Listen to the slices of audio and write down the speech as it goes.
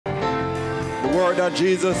work that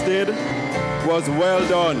Jesus did was well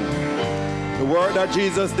done. The work that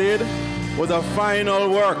Jesus did was a final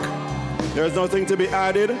work. There's nothing to be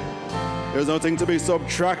added. There's nothing to be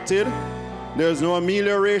subtracted. There's no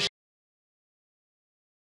amelioration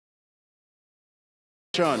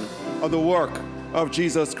of the work of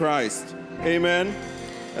Jesus Christ. Amen.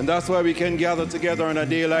 And that's why we can gather together on a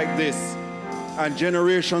day like this. And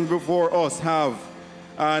generations before us have.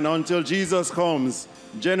 And until Jesus comes,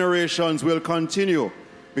 generations will continue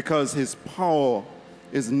because his power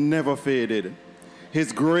is never faded.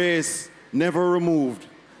 His grace never removed.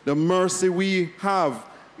 The mercy we have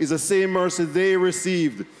is the same mercy they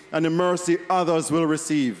received and the mercy others will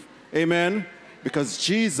receive. Amen? Because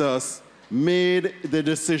Jesus made the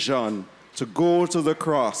decision to go to the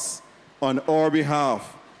cross on our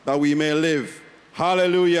behalf that we may live.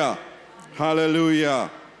 Hallelujah. Hallelujah.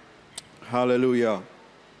 Hallelujah.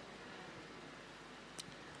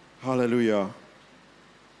 Hallelujah.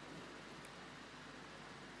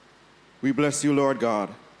 We bless you, Lord God,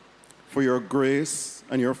 for your grace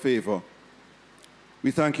and your favor.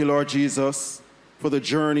 We thank you, Lord Jesus, for the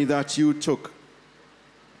journey that you took.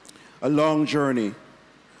 A long journey,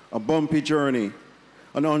 a bumpy journey,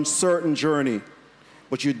 an uncertain journey,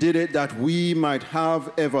 but you did it that we might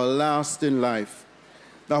have everlasting life,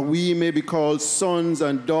 that we may be called sons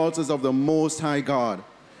and daughters of the Most High God,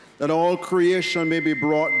 that all creation may be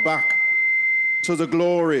brought back to the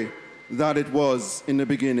glory that it was in the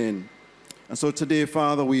beginning. And so today,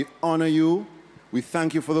 Father, we honor you. We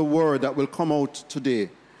thank you for the word that will come out today.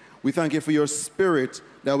 We thank you for your spirit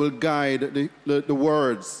that will guide the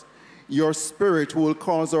words. Your spirit who will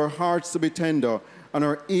cause our hearts to be tender and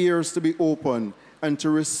our ears to be open and to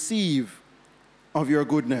receive of your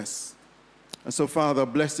goodness. And so, Father,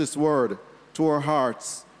 bless this word to our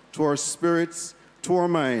hearts, to our spirits, to our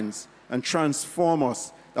minds, and transform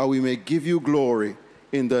us that we may give you glory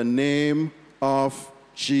in the name of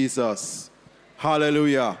Jesus.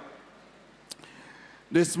 Hallelujah.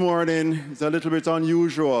 This morning is a little bit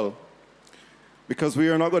unusual because we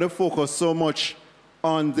are not going to focus so much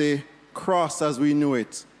on the cross as we knew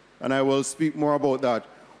it, and I will speak more about that.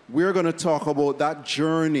 We're going to talk about that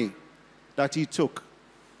journey that he took,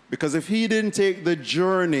 because if he didn't take the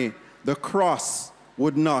journey, the cross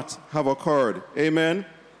would not have occurred. Amen?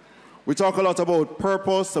 We talk a lot about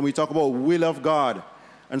purpose and we talk about will of God,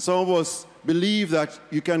 and some of us believe that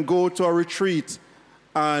you can go to a retreat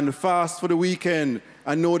and fast for the weekend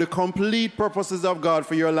and know the complete purposes of God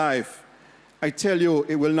for your life. I tell you,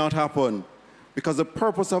 it will not happen, because the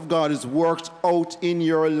purpose of God is worked out in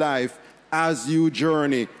your life as you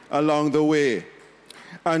journey along the way.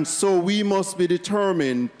 And so we must be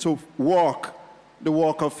determined to walk the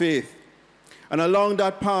walk of faith. And along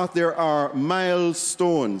that path, there are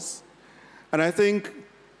milestones. And I think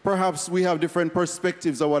perhaps we have different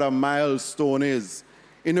perspectives of what a milestone is.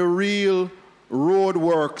 In a real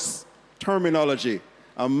roadworks terminology,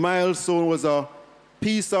 a milestone was a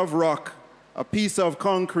piece of rock, a piece of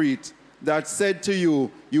concrete that said to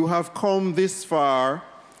you, you have come this far,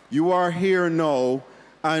 you are here now,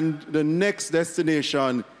 and the next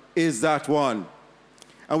destination is that one.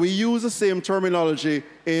 And we use the same terminology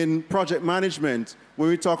in project management when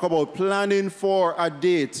we talk about planning for a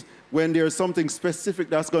date. When there's something specific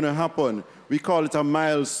that's going to happen, we call it a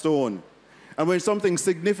milestone. And when something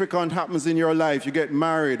significant happens in your life, you get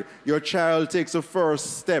married, your child takes the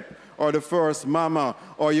first step, or the first mama,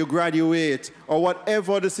 or you graduate, or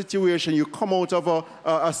whatever the situation, you come out of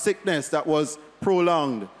a sickness that was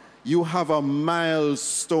prolonged, you have a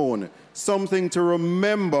milestone, something to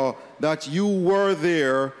remember that you were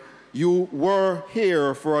there, you were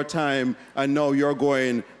here for a time, and now you're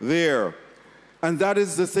going there. And that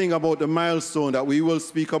is the thing about the milestone that we will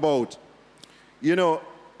speak about. You know,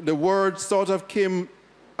 the word sort of came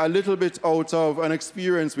a little bit out of an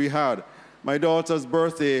experience we had. My daughter's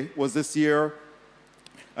birthday was this year,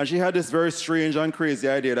 and she had this very strange and crazy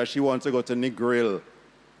idea that she wanted to go to Negril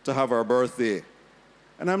to have her birthday.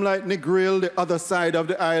 And I'm like, Negril, the other side of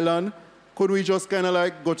the island? Could we just kind of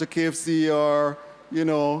like go to KFC or, you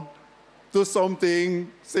know, do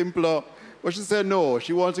something simpler? But she said no,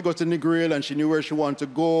 she wanted to go to Negril, and she knew where she wanted to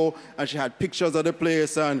go, and she had pictures of the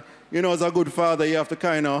place, and, you know, as a good father, you have to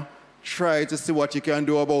kind of try to see what you can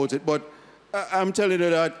do about it. But I'm telling you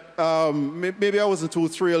that maybe I wasn't too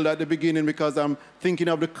thrilled at the beginning, because I'm thinking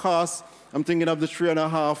of the cost, I'm thinking of the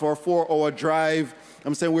 3.5 or 4 hour drive.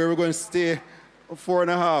 I'm saying, where are we going to stay?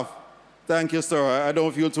 4.5. Thank you, sir. I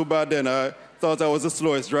don't feel too bad then. I thought I was the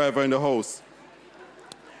slowest driver in the house.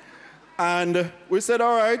 And we said,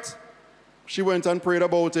 all right. She went and prayed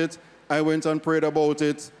about it. I went and prayed about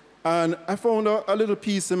it. And I found a little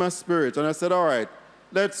peace in my spirit. And I said, all right,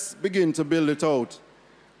 let's begin to build it out.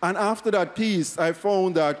 And after that peace, I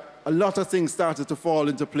found that a lot of things started to fall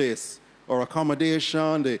into place. Our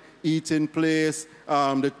accommodation, the eating place,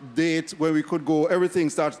 the date where we could go, everything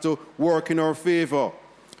started to work in our favor.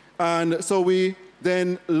 And so we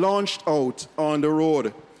then launched out on the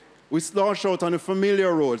road. We launched out on the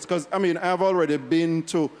familiar roads, because, I mean, I've already been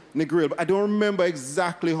to Negril, but I don't remember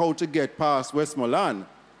exactly how to get past Westmoreland,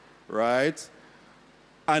 right?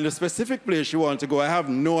 And the specific place you want to go, I have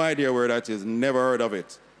no idea where that is, never heard of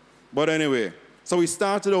it. But anyway, so we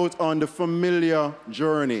started out on the familiar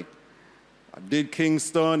journey. I did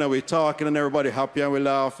Kingston, and we're talking, and everybody happy, and we're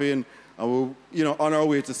laughing, and we're, on our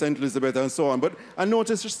way to St. Elizabeth and so on. But I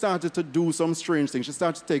noticed she started to do some strange things. She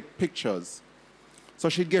started to take pictures. So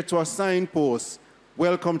she'd get to a signpost,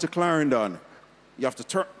 welcome to Clarendon. You have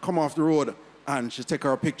to come off the road, and she'd take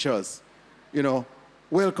her pictures.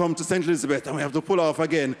 Welcome to St. Elizabeth, and we have to pull off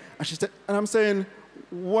again. And she said, and I'm saying,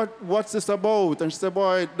 what's this about? And she said,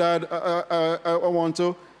 boy, Dad, I want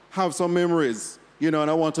to have some memories, and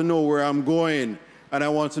I want to know where I'm going, and I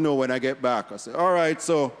want to know when I get back. I said, all right,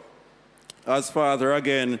 so as father,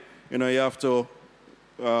 again, you have to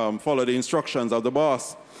follow the instructions of the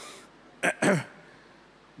boss.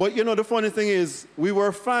 But, the funny thing is, we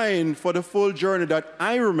were fine for the full journey that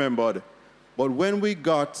I remembered. But when we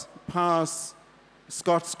got past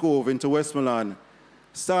Scott's Cove into Westmoreland,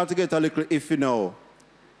 started to get a little iffy now.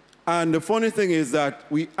 And the funny thing is that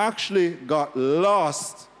we actually got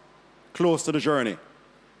lost close to the journey.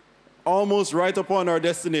 Almost right upon our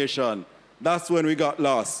destination, that's when we got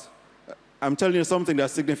lost. I'm telling you something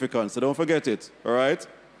that's significant, so don't forget it, all right?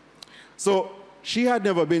 So she had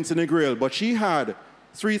never been to Negril, but she had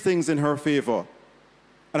 3 things in her favor.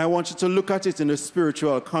 And I want you to look at it in a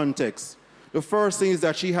spiritual context. The first thing is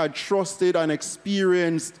that she had trusted and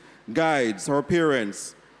experienced guides, her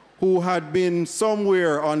parents, who had been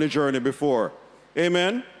somewhere on the journey before.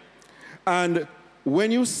 Amen? And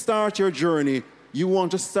when you start your journey, you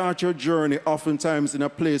want to start your journey oftentimes in a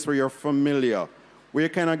place where you're familiar, where you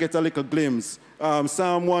kind of get a little glimpse.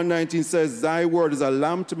 Psalm 119 says, thy word is a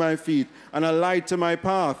lamp to my feet and a light to my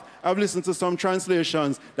path. I've listened to some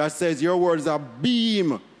translations that says your word is a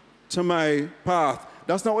beam to my path.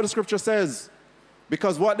 That's not what the scripture says.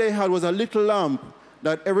 Because what they had was a little lamp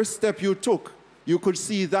that every step you took, you could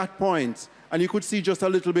see that point, and you could see just a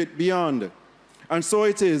little bit beyond. And so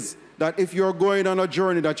it is that if you're going on a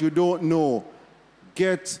journey that you don't know,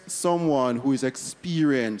 get someone who is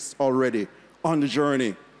experienced already on the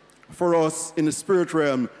journey. For us, in the spirit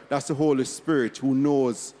realm, that's the Holy Spirit who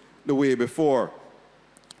knows the way before.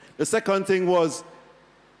 The second thing was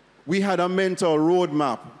we had a mental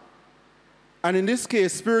roadmap. And in this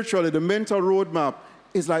case, spiritually, the mental roadmap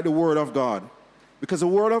is like the Word of God. Because the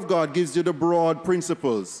Word of God gives you the broad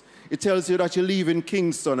principles. It tells you that you leave in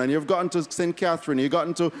Kingston, and you've gotten to St. Catherine, you've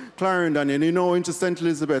gotten to Clarendon, and into St.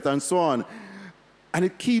 Elizabeth, and so on. And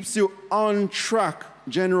it keeps you on track,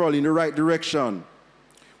 generally, in the right direction.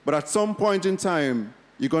 But at some point in time,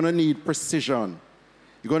 you're going to need precision.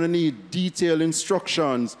 You're going to need detailed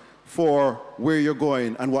instructions for where you're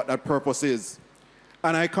going and what that purpose is.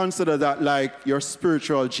 And I consider that like your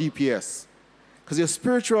spiritual GPS. Because your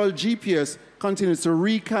spiritual GPS continues to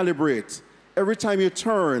recalibrate. Every time you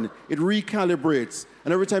turn, it recalibrates.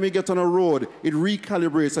 And every time you get on a road, it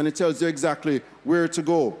recalibrates and it tells you exactly where to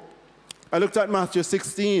go. I looked at Matthew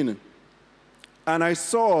 16, and I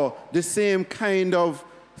saw the same kind of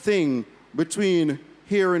thing between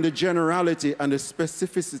hearing the generality and the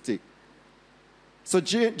specificity. So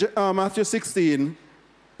Matthew 16,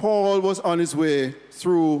 Paul was on his way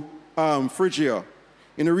through Phrygia,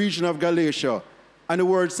 in the region of Galatia, and the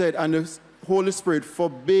word said, and the Holy Spirit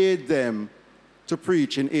forbade them to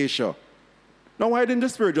preach in Asia. Now, why didn't the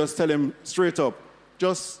Spirit just tell him straight up,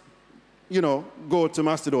 just, go to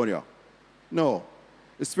Macedonia? No.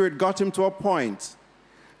 The Spirit got him to a point,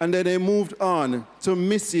 and then they moved on to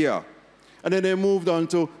Mysia, and then they moved on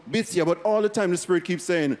to Bithynia, but all the time the Spirit keeps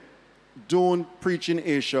saying, don't preach in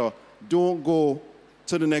Asia, don't go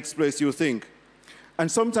to the next place you think.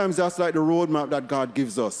 And sometimes that's like the roadmap that God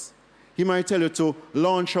gives us. He might tell you to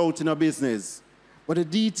launch out in a business, but the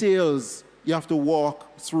details you have to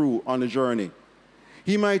walk through on the journey.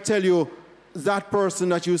 He might tell you that person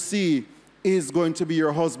that you see is going to be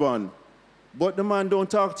your husband, but the man don't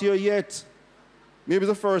talk to you yet. Maybe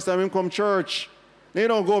the first time he come church. They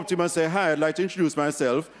don't go up to him and say, hi, I'd like to introduce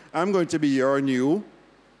myself. I'm going to be your new.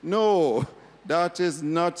 No, that is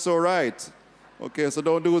not so right. Okay, so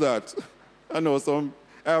don't do that. I know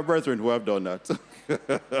I have brethren who have done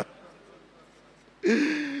that.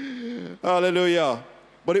 Hallelujah.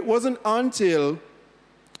 But it wasn't until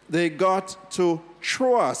they got to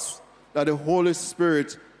Troas that the Holy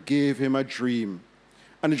Spirit gave him a dream.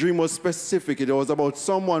 And the dream was specific. It was about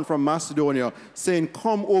someone from Macedonia saying,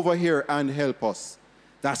 come over here and help us.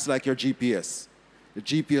 That's like your GPS. The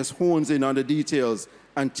GPS hones in on the details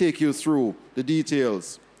and take you through the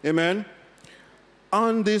details. Amen?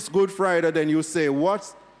 On this Good Friday, then you say,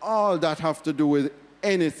 what's all that have to do with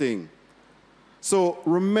anything? So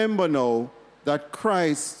remember now that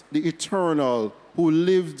Christ, the eternal, who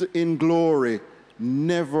lived in glory,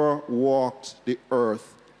 never walked the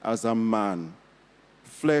earth as a man.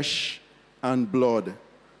 Flesh and blood,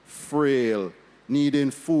 frail,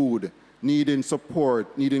 needing food, needing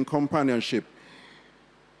support, needing companionship.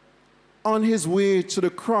 On his way to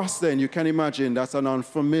the cross, then, you can imagine that's an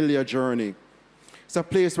unfamiliar journey. It's a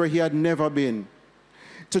place where he had never been.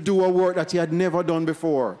 To do a work that he had never done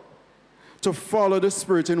before. To follow the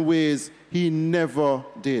Spirit in ways he never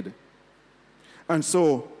did. And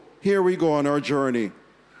so, here we go on our journey.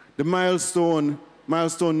 The milestone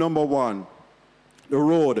number 1, the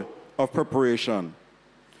road of preparation.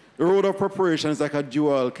 The road of preparation is like a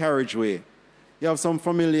dual carriageway. You have some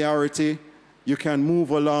familiarity. You can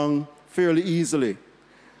move along fairly easily.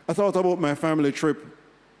 I thought about my family trip,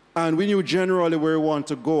 and we knew generally where we want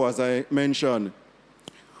to go, as I mentioned.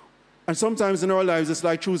 And sometimes in our lives, it's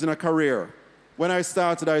like choosing a career. When I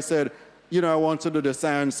started, I said, I want to do the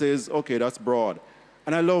sciences. Okay, that's broad.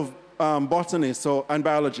 And I love botany and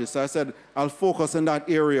biology, so I said, I'll focus in that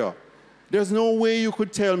area. There's no way you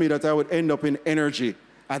could tell me that I would end up in energy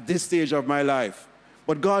at this stage of my life.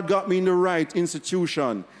 But God got me in the right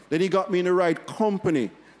institution. Then he got me in the right company.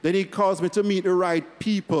 Then he caused me to meet the right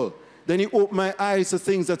people. Then he opened my eyes to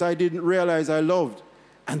things that I didn't realize I loved.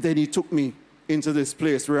 And then he took me into this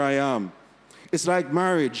place where I am. It's like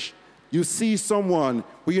marriage. You see someone,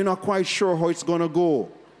 but you're not quite sure how it's going to go.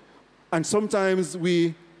 And sometimes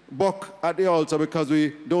we buck at the altar because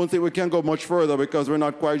we don't think we can go much further because we're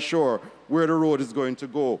not quite sure where the road is going to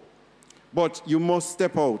go. But you must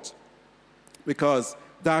step out because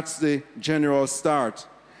that's the general start.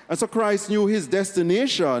 And so Christ knew his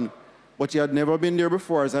destination, but he had never been there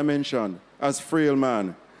before, as I mentioned, as frail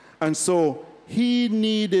man. And so he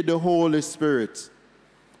needed the Holy Spirit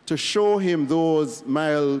to show him those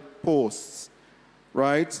mileposts,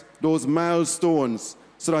 right? Those milestones,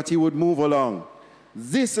 so that he would move along.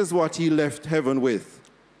 This is what he left heaven with,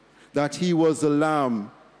 that he was the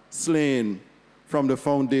Lamb slain from the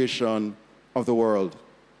foundation of the world.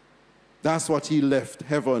 That's what he left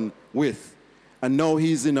heaven with. And now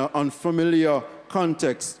he's in an unfamiliar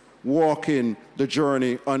context, walking the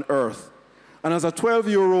journey on earth. And as a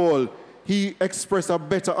 12-year-old, he expressed a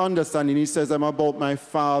better understanding. He says, I'm about my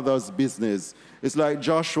Father's business. It's like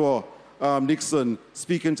Joshua Nixon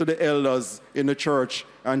speaking to the elders in the church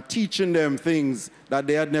and teaching them things that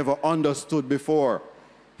they had never understood before.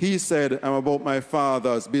 He said, I'm about my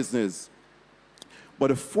Father's business. But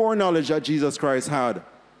the foreknowledge that Jesus Christ had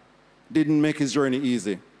didn't make his journey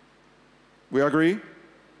easy. We agree?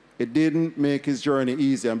 It didn't make his journey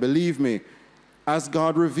easy. And believe me, as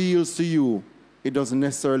God reveals to you, it doesn't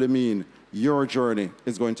necessarily mean your journey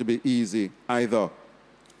is going to be easy either.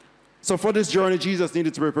 So for this journey, Jesus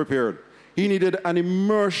needed to be prepared. He needed an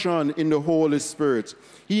immersion in the Holy Spirit.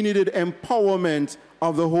 He needed empowerment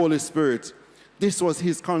of the Holy Spirit. This was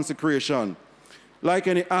his consecration. Like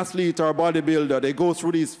any athlete or bodybuilder, they go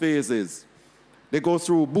through these phases. They go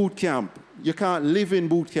through boot camp. You can't live in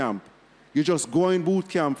boot camp. You just go in boot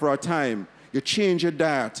camp for a time. You change your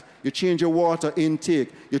diet. You change your water intake.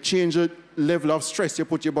 You change the level of stress you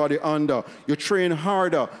put your body under. You train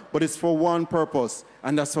harder, but it's for one purpose,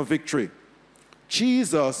 and that's for victory.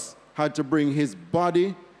 Jesus had to bring his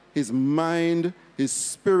body, his mind, his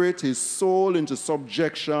spirit, his soul into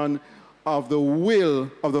subjection of the will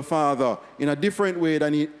of the Father in a different way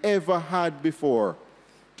than he ever had before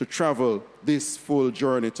to travel this full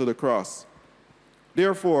journey to the cross.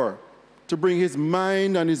 Therefore, to bring his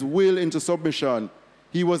mind and his will into submission,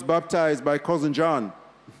 he was baptized by Cousin John.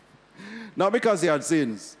 Not because he had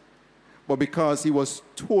sins, but because he was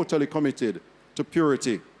totally committed to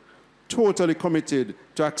purity, totally committed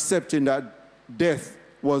to accepting that death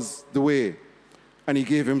was the way, and he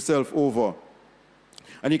gave himself over.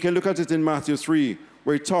 And you can look at it in Matthew 3,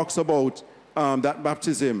 where he talks about that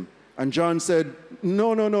baptism. And John said,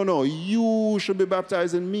 no, you should be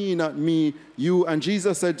baptized in me, not me, you. And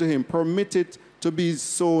Jesus said to him, permit it to be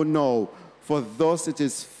so now, for thus it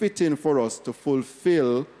is fitting for us to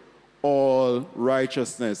fulfill all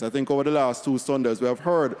righteousness. I think over the last 2 Sundays we have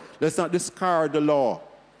heard, let's not discard the law,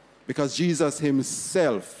 because Jesus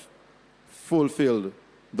himself fulfilled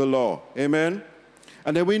the law. Amen?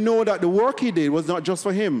 And then we know that the work he did was not just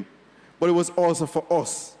for him, but it was also for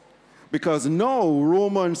us. Because now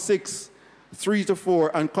Romans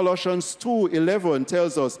 6:3-4 and Colossians 2:11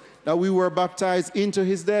 tells us that we were baptized into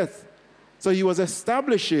his death. So he was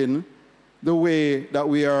establishing the way that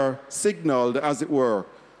we are signaled, as it were,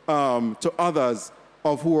 to others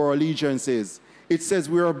of who our allegiance is. It says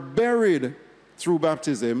we are buried through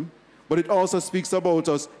baptism, but it also speaks about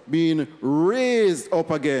us being raised up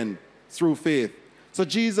again through faith. So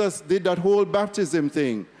Jesus did that whole baptism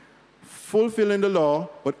thing, fulfilling the law,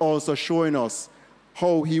 but also showing us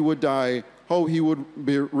how he would die, how he would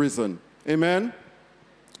be risen. Amen?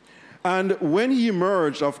 And when he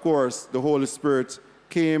emerged, of course, the Holy Spirit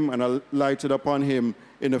came and lighted upon him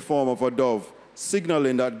in the form of a dove,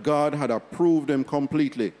 signaling that God had approved him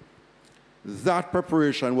completely. That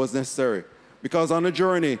preparation was necessary, because on the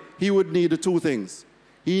journey, he would need the two things.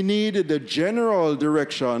 He needed the general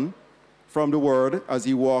direction from the Word as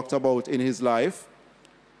he walked about in his life.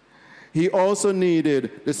 He also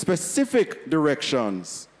needed the specific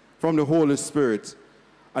directions from the Holy Spirit,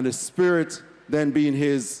 and the Spirit then being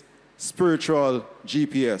his spiritual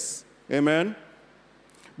GPS. Amen?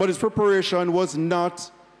 But his preparation was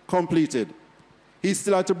not completed. He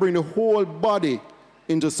still had to bring the whole body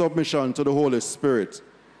into submission to the Holy Spirit,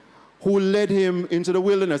 who led him into the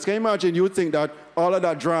wilderness. Can you imagine? You would think that all of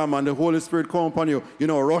that drama and the Holy Spirit come upon you,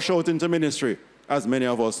 rush out into ministry, as many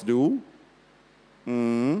of us do.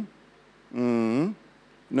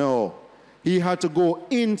 No. He had to go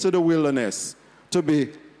into the wilderness to be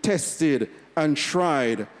tested and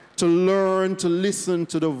tried, to learn to listen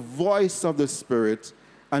to the voice of the Spirit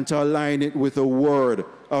and to align it with the Word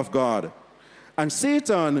of God. And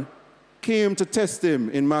Satan came to test him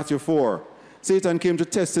in Matthew 4. Satan came to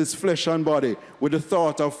test his flesh and body with the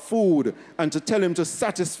thought of food and to tell him to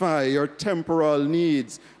satisfy your temporal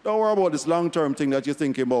needs. Don't worry about this long-term thing that you're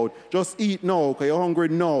thinking about. Just eat now, okay? You're hungry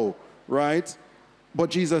now, right?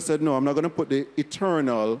 But Jesus said, no, I'm not going to put the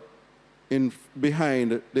eternal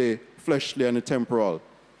behind the fleshly and the temporal.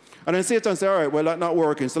 And then Satan said, all right, well, that's not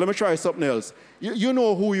working, so let me try something else. You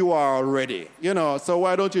know who you are already, so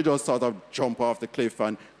why don't you just sort of jump off the cliff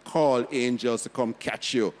and call angels to come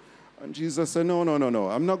catch you? And Jesus said, no.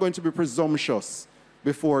 I'm not going to be presumptuous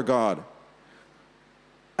before God.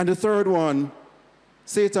 And the third one,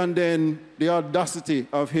 Satan then, the audacity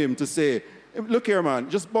of him to say, look here, man,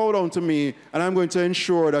 just bow down to me, and I'm going to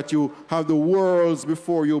ensure that you have the worlds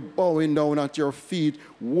before you, bowing down at your feet,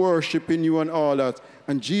 worshiping you and all that.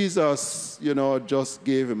 And Jesus, just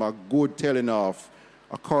gave him a good telling off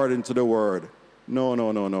according to the word.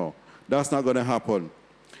 No. That's not going to happen.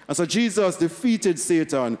 And so Jesus defeated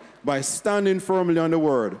Satan by standing firmly on the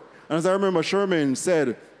word. And as I remember, Sherman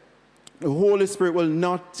said, the Holy Spirit will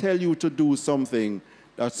not tell you to do something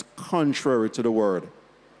that's contrary to the word.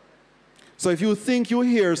 So if you think you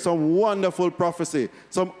hear some wonderful prophecy,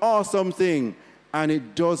 some awesome thing, and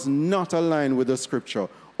it does not align with the scripture,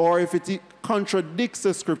 or if it contradicts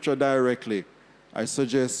the scripture directly, I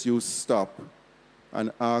suggest you stop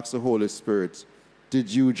and ask the Holy Spirit,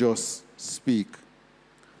 did you just speak?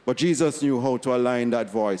 But Jesus knew how to align that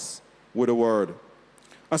voice with the word.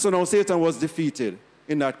 And so now Satan was defeated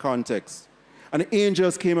in that context. And the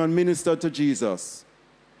angels came and ministered to Jesus.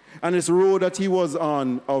 And this road that he was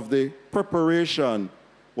on of the preparation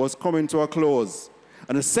was coming to a close.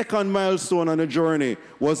 And the second milestone on the journey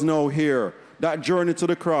was now here. That journey to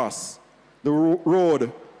the cross. The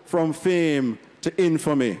road from fame to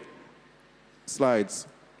infamy. Slides.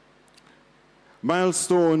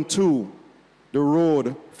 Milestone 2. The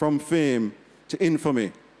road from fame to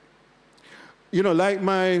infamy. Like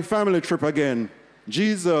my family trip again,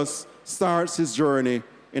 Jesus starts his journey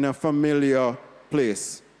in a familiar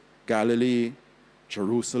place. Galilee,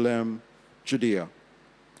 Jerusalem, Judea.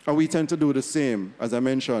 And we tend to do the same, as I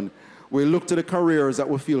mentioned. We look to the careers that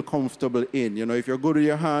we feel comfortable in. If you're good with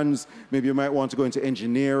your hands, maybe you might want to go into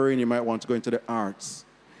engineering, you might want to go into the arts.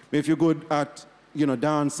 Maybe if you're good at,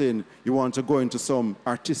 dancing, you want to go into some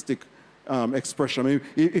artistic expression. I mean,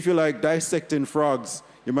 if you like dissecting frogs,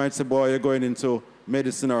 you might say, boy, you're going into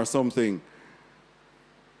medicine or something.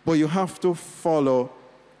 But you have to follow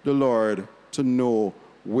the Lord to know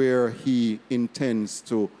where he intends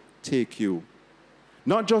to take you.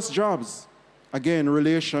 Not just jobs. Again,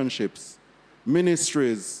 relationships,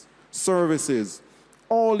 ministries, services,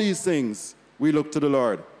 all these things, we look to the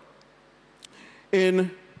Lord.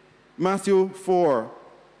 In Matthew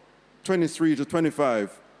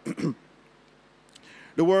 4:23-25,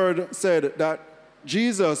 the word said that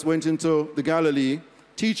Jesus went into the Galilee,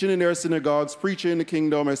 teaching in their synagogues, preaching in the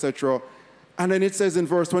kingdom, etc. And then it says in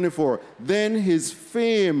verse 24, then his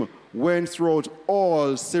fame went throughout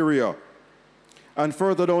all Syria. And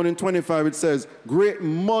further down in 25 it says, great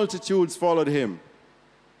multitudes followed him.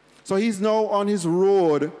 So he's now on his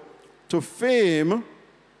road to fame,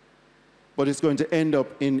 but it's going to end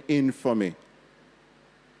up in infamy.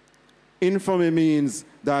 Infamy means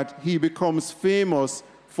that he becomes famous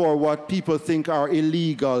for what people think are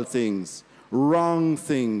illegal things, wrong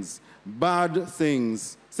things, bad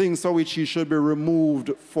things, things for which he should be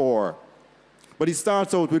removed for. But he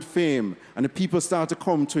starts out with fame, and the people start to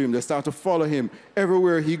come to him. They start to follow him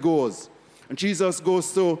everywhere he goes. And Jesus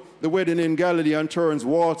goes to the wedding in Galilee and turns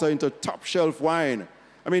water into top-shelf wine.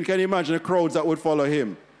 I mean, can you imagine the crowds that would follow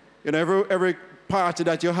him? You know, every party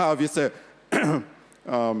that you have, you say,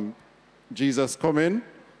 Jesus coming.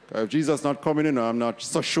 If Jesus not coming in, I'm not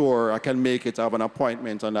so sure I can make it. I have an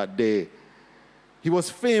appointment on that day. He was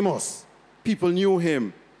famous. People knew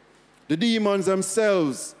him. The demons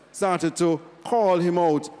themselves started to call him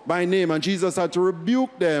out by name, and Jesus had to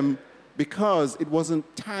rebuke them because it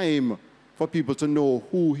wasn't time for people to know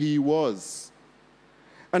who he was.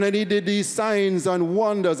 And then he did these signs and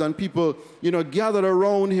wonders, and people, gathered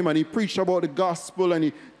around him, and he preached about the gospel, and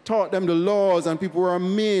he taught them the laws, and people were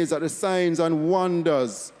amazed at the signs and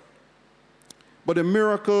wonders. But the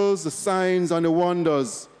miracles, the signs, and the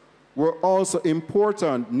wonders were also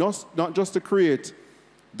important, not just to create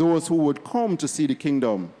those who would come to see the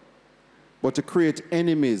kingdom, but to create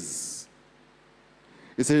enemies.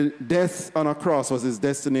 He said death on a cross was his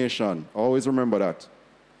destination. Always remember that.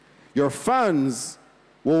 Your fans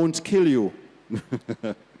won't kill you.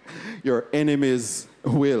 Your enemies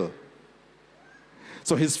will.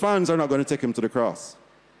 So his fans are not going to take him to the cross.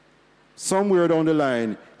 Somewhere down the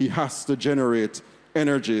line, he has to generate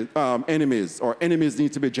enemies, or enemies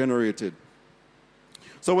need to be generated.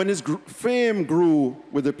 So when his fame grew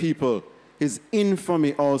with the people, his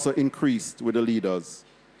infamy also increased with the leaders,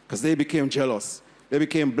 because they became jealous, they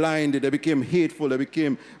became blinded, they became hateful, they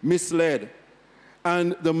became misled.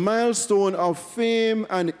 And the milestone of fame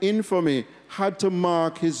and infamy had to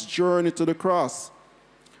mark his journey to the cross.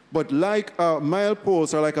 But like a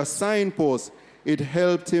milepost or like a signpost, it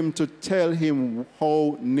helped him to tell him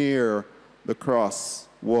how near the cross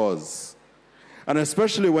was. And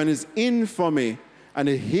especially when his infamy and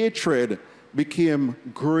the hatred became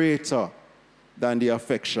greater than the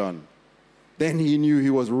affection, then he knew he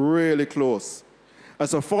was really close. And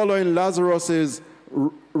so following Lazarus'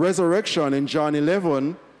 resurrection in John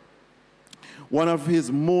 11, one of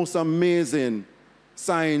his most amazing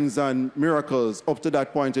signs and miracles up to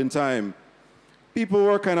that point in time, people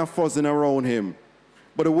were kind of fuzzing around him.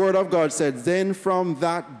 But the word of God said, then from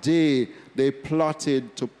that day, they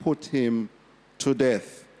plotted to put him to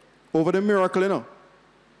death. Over the miracle,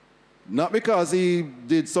 Not because he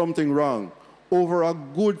did something wrong. Over a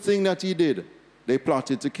good thing that he did, they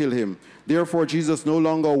plotted to kill him. Therefore, Jesus no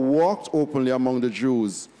longer walked openly among the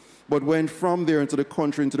Jews, but went from there into the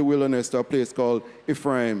country, into the wilderness, to a place called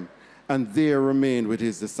Ephraim, and there remained with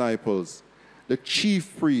his disciples. The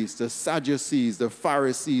chief priests, the Sadducees, the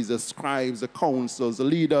Pharisees, the scribes, the councils, the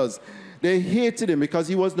leaders, they hated him because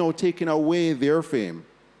he was now taking away their fame.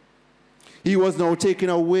 He was now taking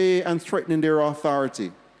away and threatening their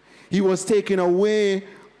authority. He was taking away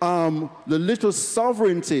the little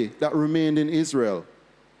sovereignty that remained in Israel.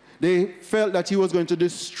 They felt that he was going to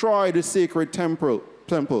destroy the sacred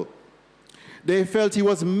temple. They felt he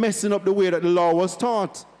was messing up the way that the law was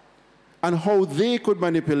taught and how they could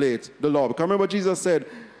manipulate the law. Because remember, Jesus said,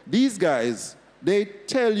 these guys, they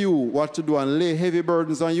tell you what to do and lay heavy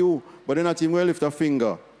burdens on you, but they're not even going to lift a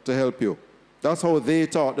finger to help you. That's how they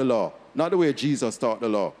taught the law, not the way Jesus taught the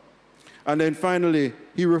law. And then finally,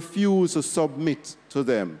 he refused to submit to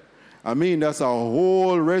them. I mean, that's a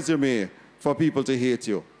whole resume for people to hate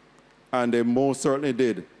you. And they most certainly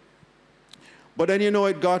did. But then,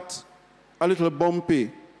 it got a little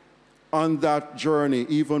bumpy on that journey,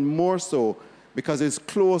 even more so, because his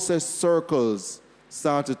closest circles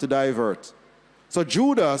started to divert. So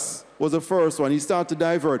Judas was the first one. He started to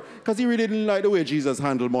divert because he really didn't like the way Jesus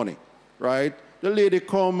handled money, right? The lady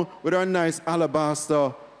come with her nice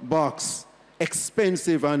alabaster box,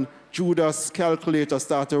 expensive, and Judas' calculator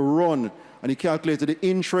started to run. And he calculated the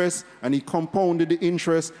interest, and he compounded the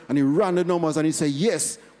interest, and he ran the numbers, and he said,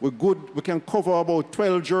 yes, we're good. We can cover about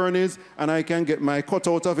 12 journeys, and I can get my cut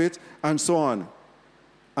out of it, and so on.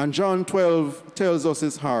 And John 12 tells us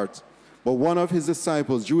his heart. But one of his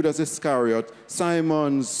disciples, Judas Iscariot,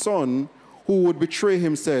 Simon's son, who would betray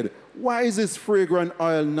him, said, why is this fragrant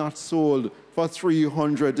oil not sold for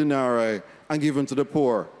 300 denarii and given to the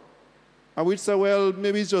poor? And we'd say, well,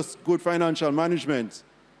 maybe it's just good financial management.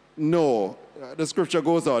 No. The scripture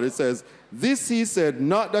goes on. It says, this he said,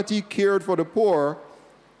 not that he cared for the poor,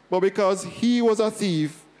 but because he was a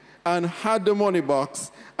thief and had the money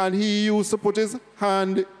box, and he used to put his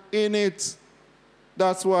hand in it.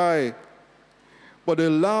 That's why. But the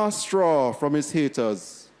last straw from his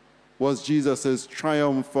haters was Jesus'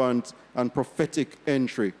 triumphant and prophetic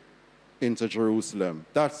entry into Jerusalem.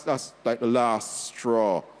 That's like the last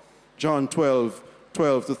straw. John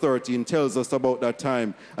 12:12-13 tells us about that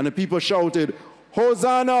time. And the people shouted,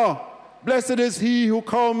 Hosanna! Blessed is he who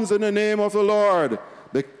comes in the name of the Lord,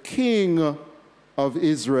 the King of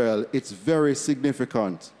Israel. It's very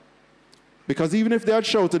significant. Because even if they had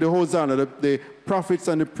shouted the Hosanna, the prophets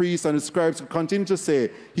and the priests and the scribes would continue to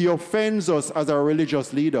say, he offends us as our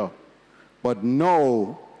religious leader. But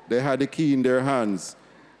now they had the key in their hands.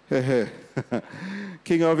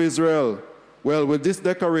 King of Israel. Well, with this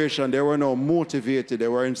declaration, they were now motivated. They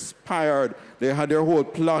were inspired. They had their whole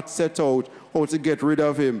plot set out how to get rid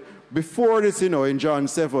of him. Before this, in John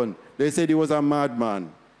 7, they said he was a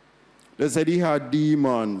madman. They said he had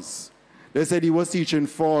demons. They said he was teaching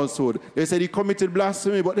falsehood. They said he committed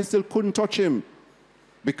blasphemy, but they still couldn't touch him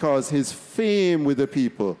because his fame with the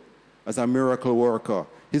people as a miracle worker,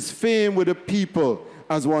 his fame with the people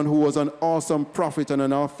as one who was an awesome prophet and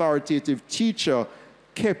an authoritative teacher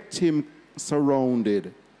kept him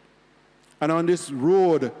surrounded. And on this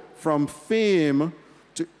road from fame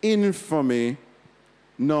to infamy,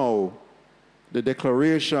 now the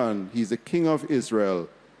declaration, he's the King of Israel,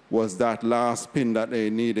 was that last pin that they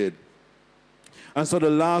needed. And so the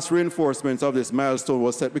last reinforcements of this milestone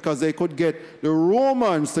was set because they could get the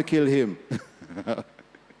Romans to kill him. The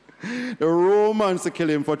Romans to kill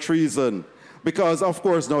him for treason. Because, of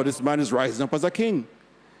course, now this man is rising up as a king.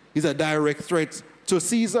 He's a direct threat to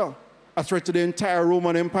Caesar, a threat to the entire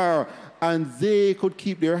Roman Empire. And they could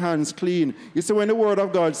keep their hands clean. You see, when the word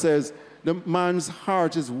of God says, the man's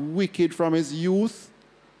heart is wicked from his youth,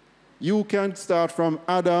 you can start from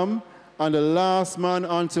Adam and the last man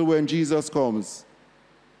until when Jesus comes.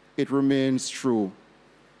 It remains true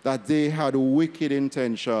that they had wicked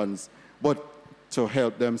intentions, but to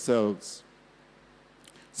help themselves.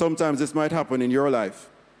 Sometimes this might happen in your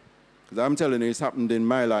life, because I'm telling you, it's happened in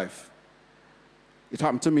my life. It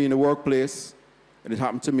happened to me in the workplace, and it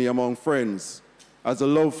happened to me among friends. As the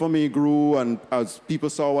love for me grew, and as people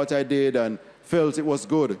saw what I did and felt it was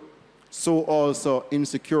good, so also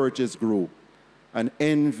insecurities grew, and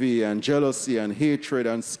envy and jealousy and hatred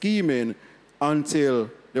and scheming, until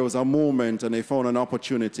there was a moment and they found an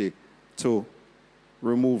opportunity to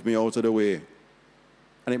remove me out of the way.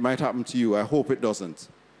 And it might happen to you. I hope it doesn't,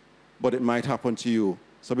 but it might happen to you.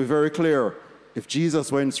 So be very clear. If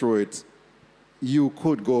Jesus went through it, you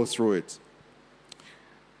could go through it.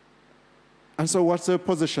 And so what's the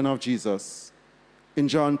position of Jesus? In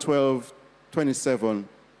John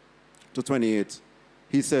 12:27-28,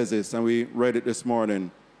 he says this, and we read it this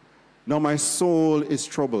morning. Now my soul is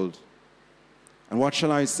troubled. And what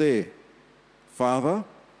shall I say? Father,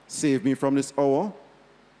 save me from this hour.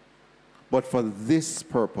 But for this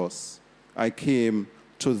purpose I came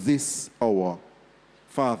to this hour.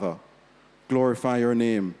 Father, glorify your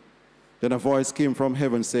name. Then a voice came from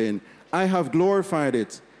heaven saying, I have glorified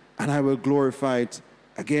it, and I will glorify it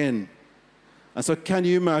again. And so can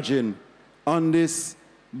you imagine, on this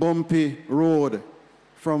bumpy road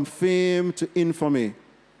from fame to infamy,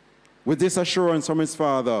 with this assurance from his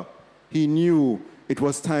Father, he knew it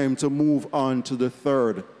was time to move on to the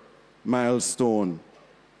third milestone,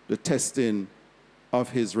 the testing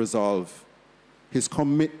of his resolve, his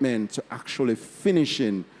commitment to actually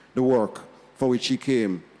finishing the work for which he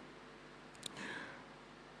came.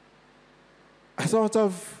 I thought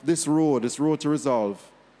of this road to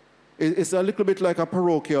resolve. It's a little bit like a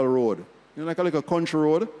parochial road, like a country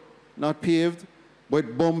road, not paved,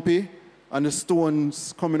 but bumpy, and the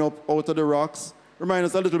stones coming up out of the rocks. Remind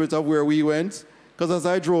us a little bit of where we went, because as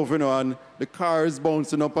I drove, and the car is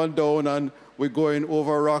bouncing up and down, and we're going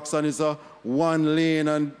over rocks, and it's a one lane,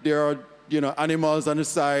 and there are, animals on the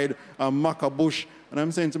side, and maca bush, and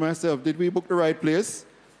I'm saying to myself, did we book the right place?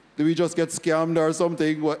 Did we just get scammed or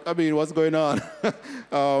something? What's going on?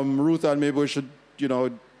 Ruth, and maybe we should,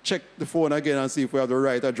 check the phone again and see if we have the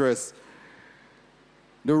right address.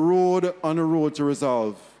 The road on the road to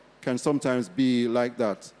resolve can sometimes be like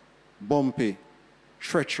that, bumpy,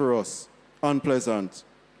 treacherous, unpleasant.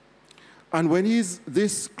 And when he's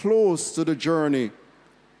this close to the journey,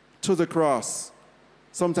 to the cross,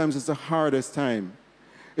 sometimes it's the hardest time.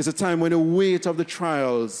 It's a time when the weight of the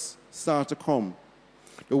trials start to come.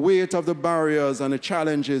 The weight of the barriers and the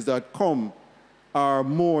challenges that come are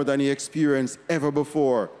more than he experienced ever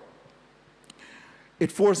before.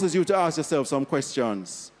 it forces you to ask yourself some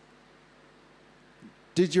questions.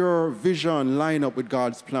 Did your vision line up with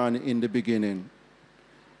God's plan in the beginning?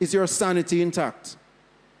 Is your sanity intact?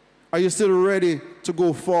 Are you still ready to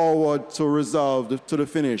go forward to resolve to the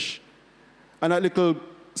finish? And that little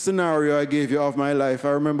scenario I gave you of my life, I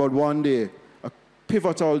remembered one day, a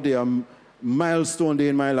pivotal day, a milestone day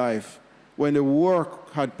in my life, when the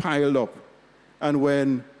work had piled up and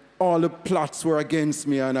when all the plots were against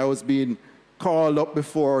me and I was being called up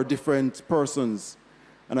before different persons.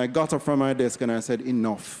 And I got up from my desk and I said,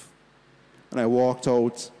 enough. And I walked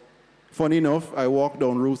out. Funny enough, I walked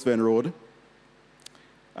down Ruthven Road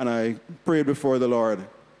and I prayed before the Lord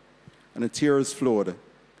and the tears flowed.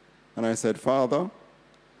 And I said, Father,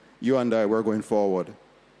 you and I, we're going forward.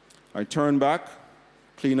 I turned back,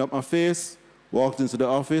 cleaned up my face, walked into the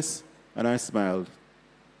office, and I smiled.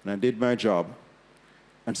 And I did my job.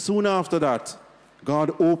 And soon after that,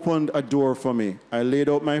 God opened a door for me. I laid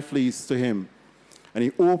out my fleece to him. And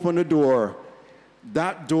he opened the door.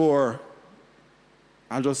 That door,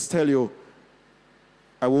 I'll just tell you,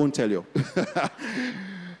 I won't tell you.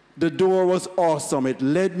 The door was awesome. It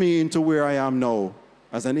led me into where I am now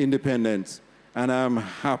as an independent. And I'm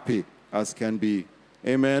happy as can be.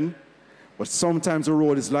 Amen? But sometimes the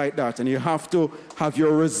road is like that, and you have to have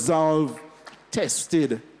your resolve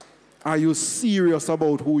tested. Are you serious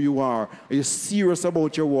about who you are? Are you serious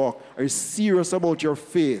about your walk? Are you serious about your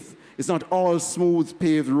faith? It's not all smooth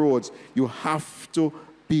paved roads. You have to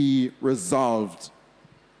be resolved.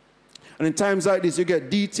 And in times like this, you get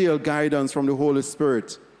detailed guidance from the Holy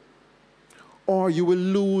Spirit, or you will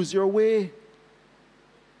lose your way.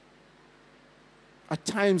 At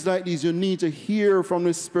times like these, you need to hear from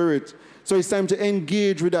the Spirit. So it's time to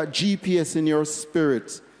engage with that GPS in your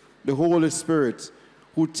spirit, the Holy Spirit,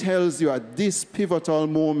 who tells you at this pivotal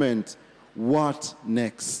moment, what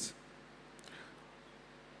next?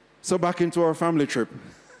 So back into our family trip.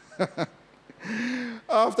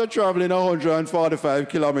 After traveling 145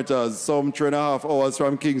 kilometers, some 3.5 hours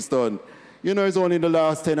from Kingston, you know it's only in the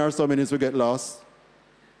last 10 or so minutes we get lost.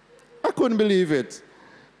 I couldn't believe it.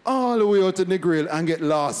 All the way out to the grill and get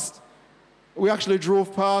lost. We actually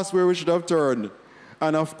drove past where we should have turned.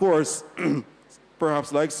 And of course,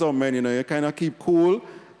 perhaps like some men, you know, you kind of keep cool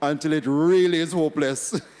until it really is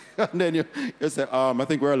hopeless. And then you say, I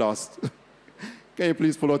think we're lost. Can you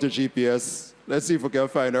please pull out your GPS? Let's see if we can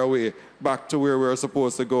find our way back to where we're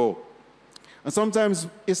supposed to go. And sometimes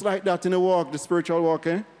it's like that in a walk, the spiritual walk,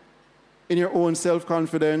 eh? In your own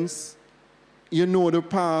self-confidence. You know the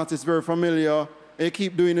path, it's very familiar. And you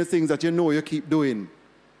keep doing the things that you know you keep doing.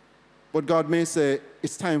 But God may say,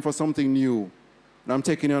 it's time for something new. And I'm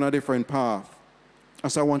taking you on a different path.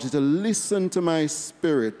 And so I want you to listen to my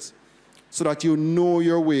spirit so that you know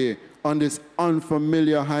your way on this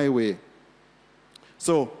unfamiliar highway.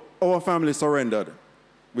 So our family surrendered.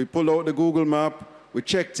 We pulled out the Google map, we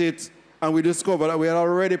checked it, and we discovered that we had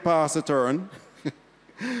already passed a turn.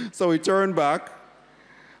 So we turned back,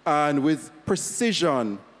 and with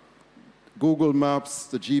precision, Google Maps,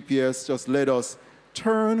 the GPS just led us,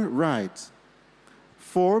 turn right.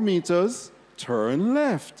 4 meters, turn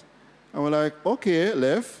left. And we're like, okay,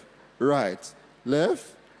 left, right,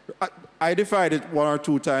 left. I defied it 1 or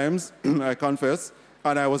 2 times, I confess,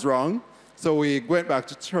 and I was wrong. So we went back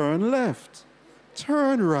to turn left,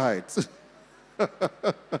 turn right.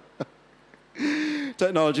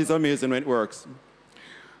 Technology is amazing when it works.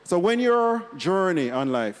 So when your journey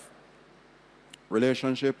on life,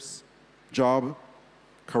 relationships, job,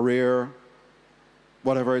 career,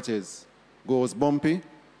 whatever it is, goes bumpy,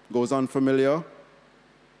 goes unfamiliar,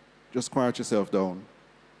 just quiet yourself down.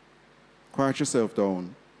 Quiet yourself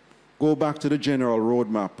down. Go back to the general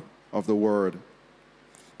roadmap of the Word.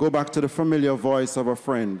 Go back to the familiar voice of a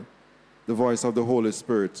friend, the voice of the Holy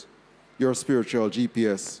Spirit, your spiritual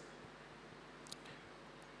GPS.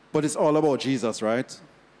 But it's all about Jesus, right?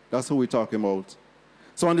 That's who we're talking about.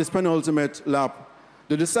 So on this penultimate lap,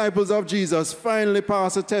 the disciples of Jesus finally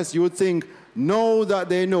passed a test. You would think, know that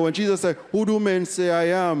they know. And Jesus said, who do men say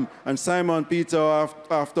I am? And Simon Peter,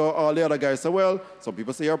 after all the other guys, said, well, some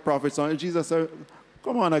people say you're a prophet. And Jesus said,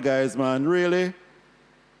 come on, guys, man, really?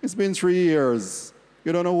 It's been 3 years.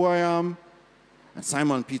 You don't know who I am? And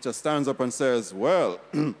Simon Peter stands up and says, well,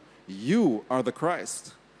 you are the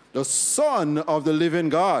Christ, the Son of the living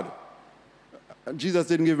God. And Jesus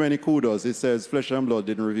didn't give him any kudos. He says, flesh and blood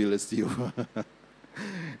didn't reveal this to you.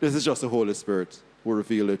 This is just the Holy Spirit who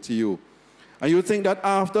revealed it to you. And you think that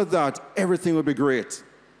after that, everything will be great.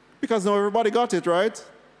 Because now everybody got it, right?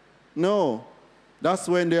 No. That's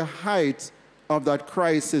when the height of that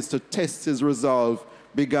crisis to test his resolve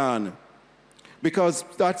began. Because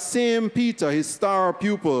that same Peter, his star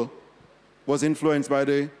pupil, was influenced by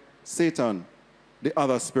the Satan, the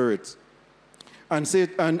other spirit. And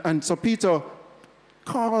so Peter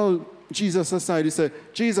called Jesus aside. He said,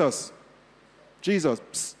 Jesus,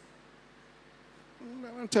 psst, I'm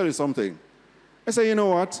going to tell you something. I said, you know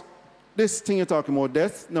what? This thing you're talking about,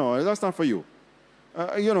 death, no, that's not for you.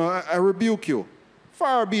 I rebuke you.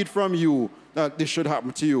 Far be it from you that this should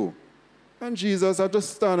happen to you. And Jesus had to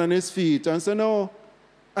stand on his feet and say, no,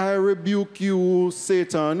 I rebuke you,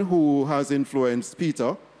 Satan, who has influenced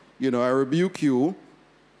Peter. I rebuke you.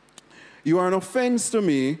 You are an offense to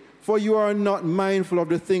me, for you are not mindful of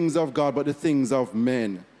the things of God, but the things of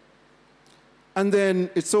men. And then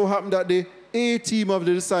it so happened that the A-team of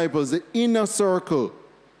the disciples, the inner circle,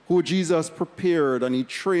 who Jesus prepared and he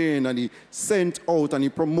trained and he sent out and he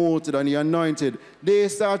promoted and he anointed, they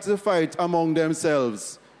started to fight among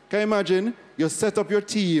themselves. Can you imagine? You set up your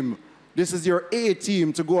team. This is your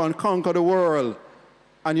A-team to go and conquer the world.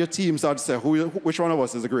 And your team starts to say, which one of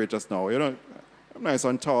us is the greatest now? I'm nice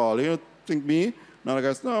and tall. You don't think me? Another guy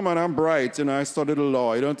says, no, man, I'm bright. I studied the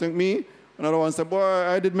law. You don't think me? Another one said, boy,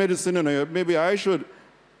 I did medicine. Maybe I should.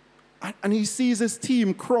 And he sees his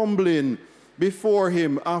team crumbling before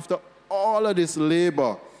him after all of this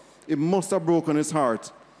labor. It must have broken his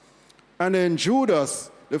heart. And then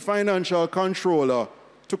Judas, the financial controller,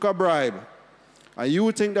 took a bribe. And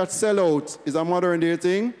you think that sellout is a modern day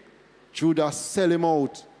thing? Judas sell him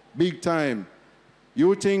out big time.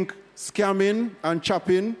 You think scamming and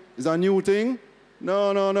chopping is a new thing?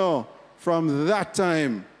 No. From that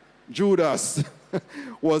time, Judas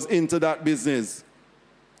was into that business.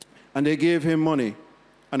 And they gave him money.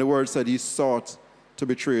 And the word said he sought to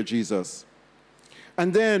betray Jesus.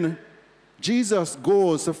 And then Jesus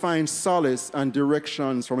goes to find solace and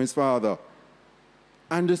directions from his Father.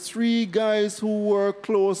 And the three guys who were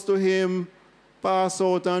close to him pass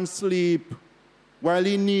out and sleep while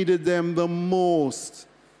he needed them the most.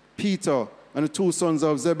 Peter and the two sons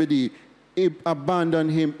of Zebedee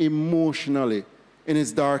abandoned him emotionally in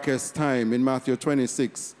his darkest time in Matthew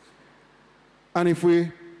 26. And if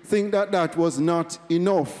we think that that was not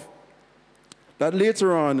enough, that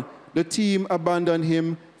later on the team abandoned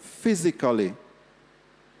him physically.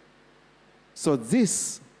 So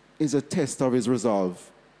this is a test of his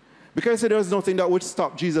resolve. Because there was nothing that would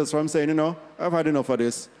stop Jesus from saying, I've had enough of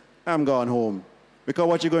this. I'm going home. Because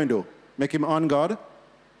what you going to do? Make him on God?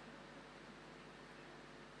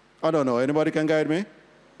 I don't know. Anybody can guide me?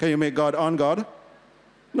 Can you make God on God?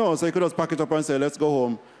 No, so he could just pack it up and say, let's go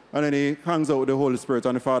home. And then he hangs out with the Holy Spirit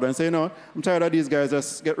and the Father and say, no, I'm tired of these guys.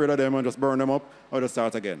 Just get rid of them and just burn them up or just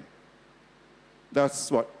start again.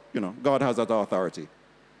 That's what, God has that authority.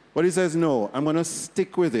 But he says, no, I'm going to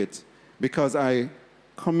stick with it because I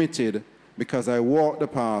committed, because I walked the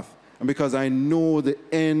path, and because I know the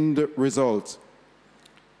end result.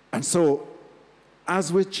 And so,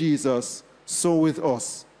 as with Jesus, so with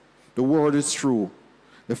us. The word is true.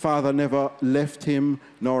 The Father never left him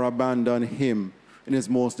nor abandoned him in his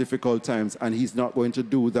most difficult times, and he's not going to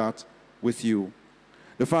do that with you.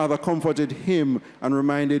 The Father comforted him and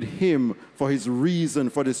reminded him for his reason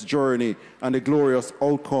for this journey and the glorious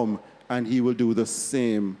outcome, and he will do the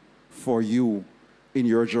same for you in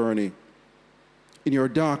your journey. In your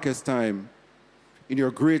darkest time, in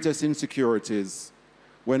your greatest insecurities,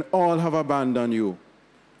 when all have abandoned you,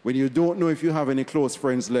 when you don't know if you have any close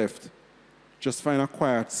friends left, just find a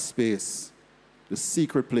quiet space, the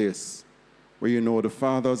secret place, where you know the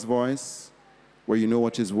Father's voice, where you know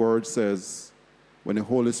what his word says, when the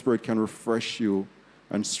Holy Spirit can refresh you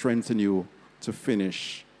and strengthen you to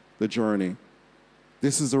finish the journey.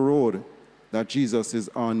 This is the road that Jesus is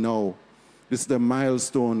on now. This is the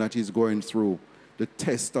milestone that he's going through, the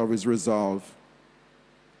test of his resolve.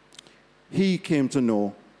 He came to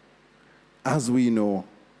know, as we know,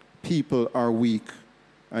 people are weak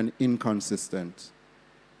and inconsistent.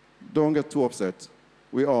 Don't get too upset.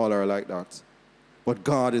 We all are like that. But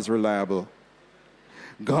God is reliable.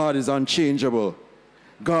 God is unchangeable.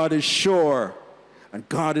 God is sure. And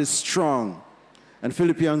God is strong. And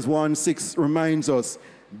Philippians 1:6 reminds us,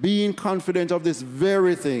 being confident of this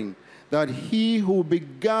very thing, that he who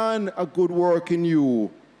began a good work in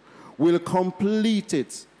you will complete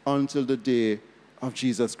it until the day of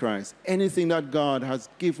Jesus Christ. Anything that God has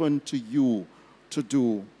given to you to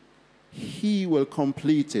do, he will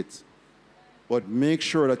complete it. But make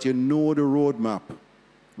sure that you know the roadmap.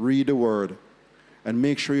 Read the word. And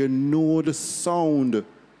make sure you know the sound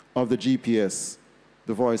of the GPS,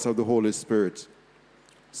 the voice of the Holy Spirit.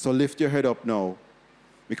 So lift your head up now,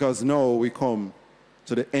 because now we come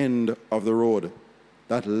to the end of the road,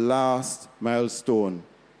 that last milestone,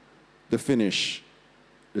 the finish,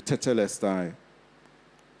 the tetelestai.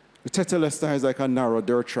 The tetelestai is like a narrow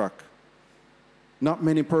dirt track. Not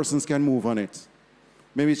many persons can move on it.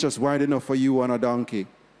 Maybe it's just wide enough for you on a donkey.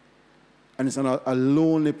 And it's a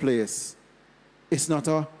lonely place. It's not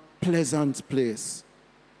a pleasant place,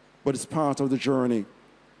 but it's part of the journey.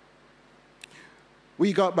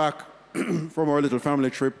 We got back from our little family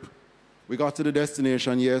trip. We got to the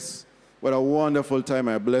destination, yes. What a wonderful time.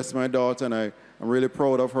 I blessed my daughter, and I'm really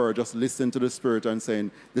proud of her, just listening to the Spirit and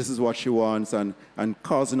saying, this is what she wants, and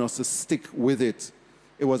causing us to stick with it.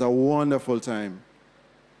 It was a wonderful time.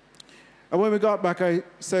 And when we got back, I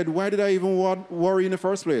said, why did I even worry in the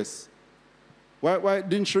first place?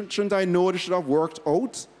 Shouldn't I know this should have worked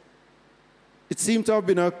out? It seemed to have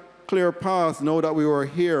been a clear path now that we were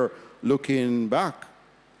here looking back,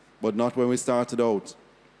 but not when we started out.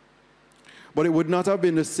 But it would not have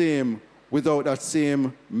been the same without that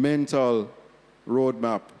same mental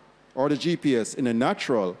roadmap or the GPS in a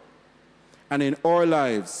natural. And in our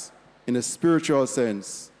lives, in a spiritual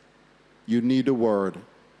sense, you need the word,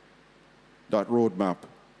 that roadmap.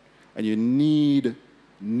 And you need,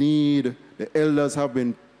 the elders have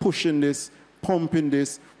been pushing this, pumping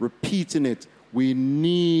this, repeating it. We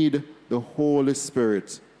need the Holy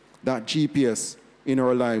Spirit, that GPS in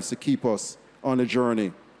our lives to keep us on the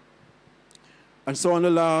journey. And so on the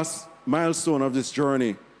last milestone of this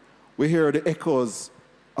journey, we hear the echoes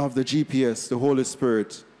of the GPS, the Holy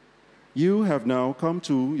Spirit. You have now come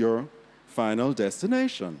to your final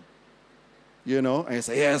destination. You know, and you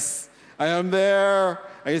say, yes, I am there.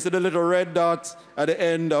 And you see the little red dot at the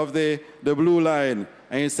end of the blue line.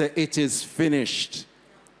 And you say, it is finished.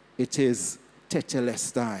 It is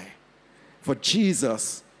tetelestai. For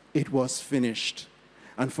Jesus, it was finished.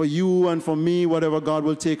 And for you and for me, whatever God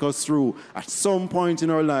will take us through, at some point in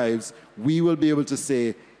our lives, we will be able to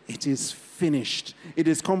say, it is finished. It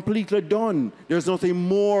is completely done. There's nothing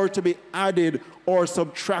more to be added or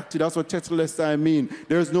subtracted. That's what tetelestai means.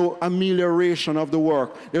 There's no amelioration of the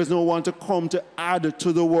work. There's no one to come to add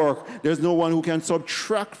to the work. There's no one who can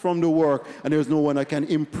subtract from the work. And there's no one that can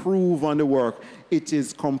improve on the work. It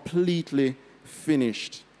is completely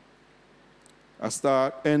finished.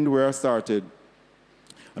 End where I started.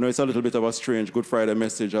 I know it's a little bit of a strange Good Friday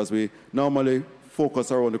message, as we normally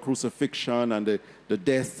focus around the crucifixion and the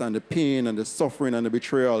death and the pain and the suffering and the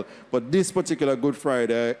betrayal. But this particular Good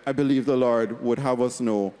Friday, I believe the Lord would have us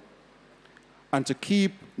know, and to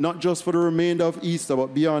keep, not just for the remainder of Easter,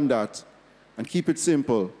 but beyond that, and keep it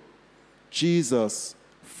simple. Jesus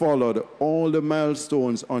followed all the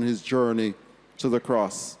milestones on his journey to the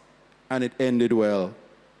cross, and it ended well.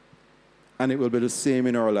 And it will be the same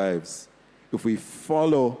in our lives. If we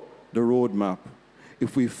follow the roadmap,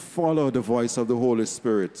 if we follow the voice of the Holy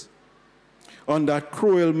Spirit, on that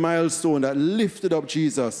cruel milestone that lifted up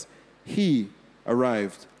Jesus, he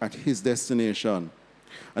arrived at his destination.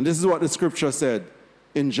 And this is what the scripture said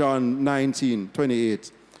in John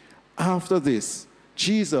 19:28. After this,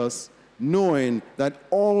 Jesus, knowing that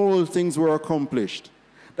all things were accomplished,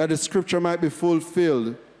 that the scripture might be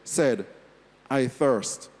fulfilled, said, I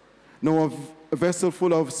thirst. Now a vessel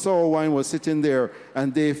full of sour wine was sitting there,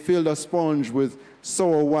 and they filled a sponge with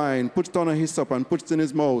sour wine, put it on a hyssop, and put it in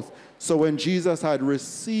his mouth. So when Jesus had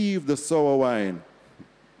received the sour wine,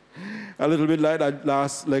 a little bit like that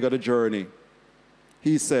last leg of the journey,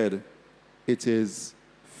 he said, it is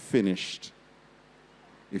finished.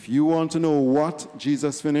 If you want to know what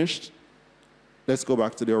Jesus finished, let's go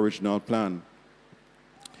back to the original plan.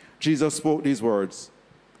 Jesus spoke these words.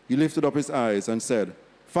 He lifted up his eyes and said,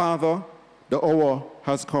 Father, the hour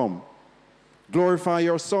has come. Glorify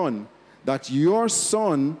your Son, that your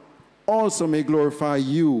Son also may glorify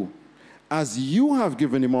you, as you have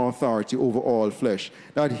given him authority over all flesh,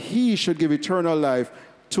 that he should give eternal life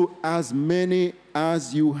to as many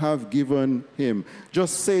as you have given him.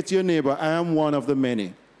 Just say to your neighbor, I am one of the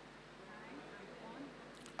many.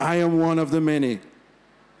 I am one of the many.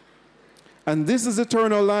 And this is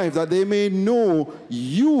eternal life, that they may know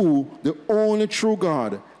you, the only true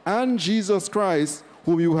God, and Jesus Christ,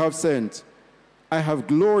 whom you have sent. I have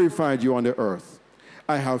glorified you on the earth.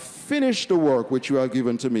 I have finished the work which you have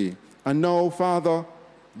given to me. And now, Father,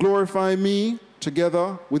 glorify me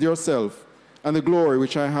together with yourself and the glory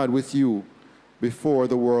which I had with you before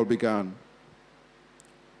the world began.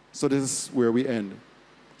 So this is where we end.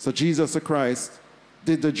 So Jesus Christ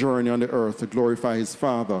did the journey on the earth to glorify his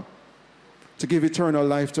Father, to give eternal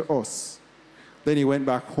life to us. Then he went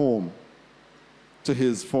back home to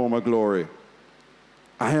his former glory.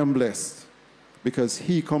 I am blessed because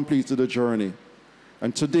he completed the journey.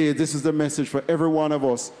 And today, this is the message for every one of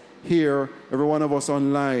us here, every one of us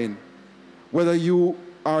online. Whether you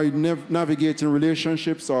are navigating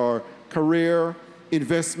relationships or career,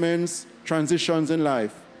 investments, transitions in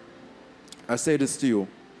life, I say this to you.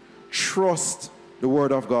 Trust the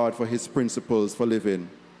Word of God for His principles for living.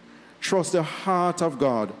 Trust the heart of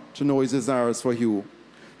God to know His desires for you.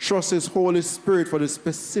 Trust His Holy Spirit for the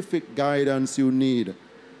specific guidance you need.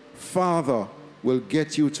 Father will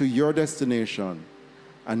get you to your destination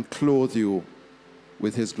and clothe you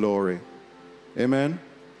with His glory. Amen?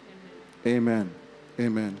 Amen.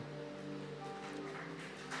 Amen.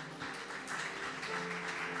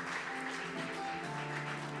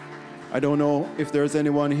 I don't know if there's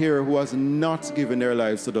anyone here who has not given their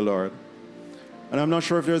lives to the Lord. And I'm not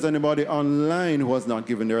sure if there's anybody online who has not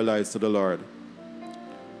given their lives to the Lord.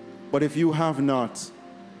 But if you have not,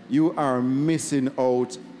 you are missing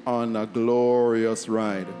out on a glorious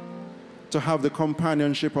ride. To have the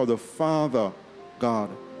companionship of the Father, God,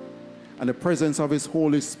 and the presence of His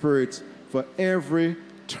Holy Spirit for every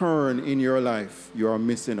turn in your life, you are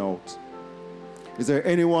missing out. Is there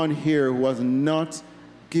anyone here who has not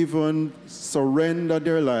surrendered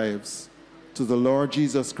their lives to the Lord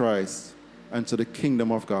Jesus Christ and to the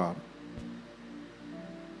kingdom of God?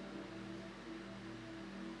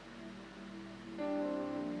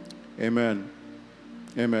 Amen.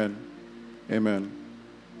 Amen. Amen.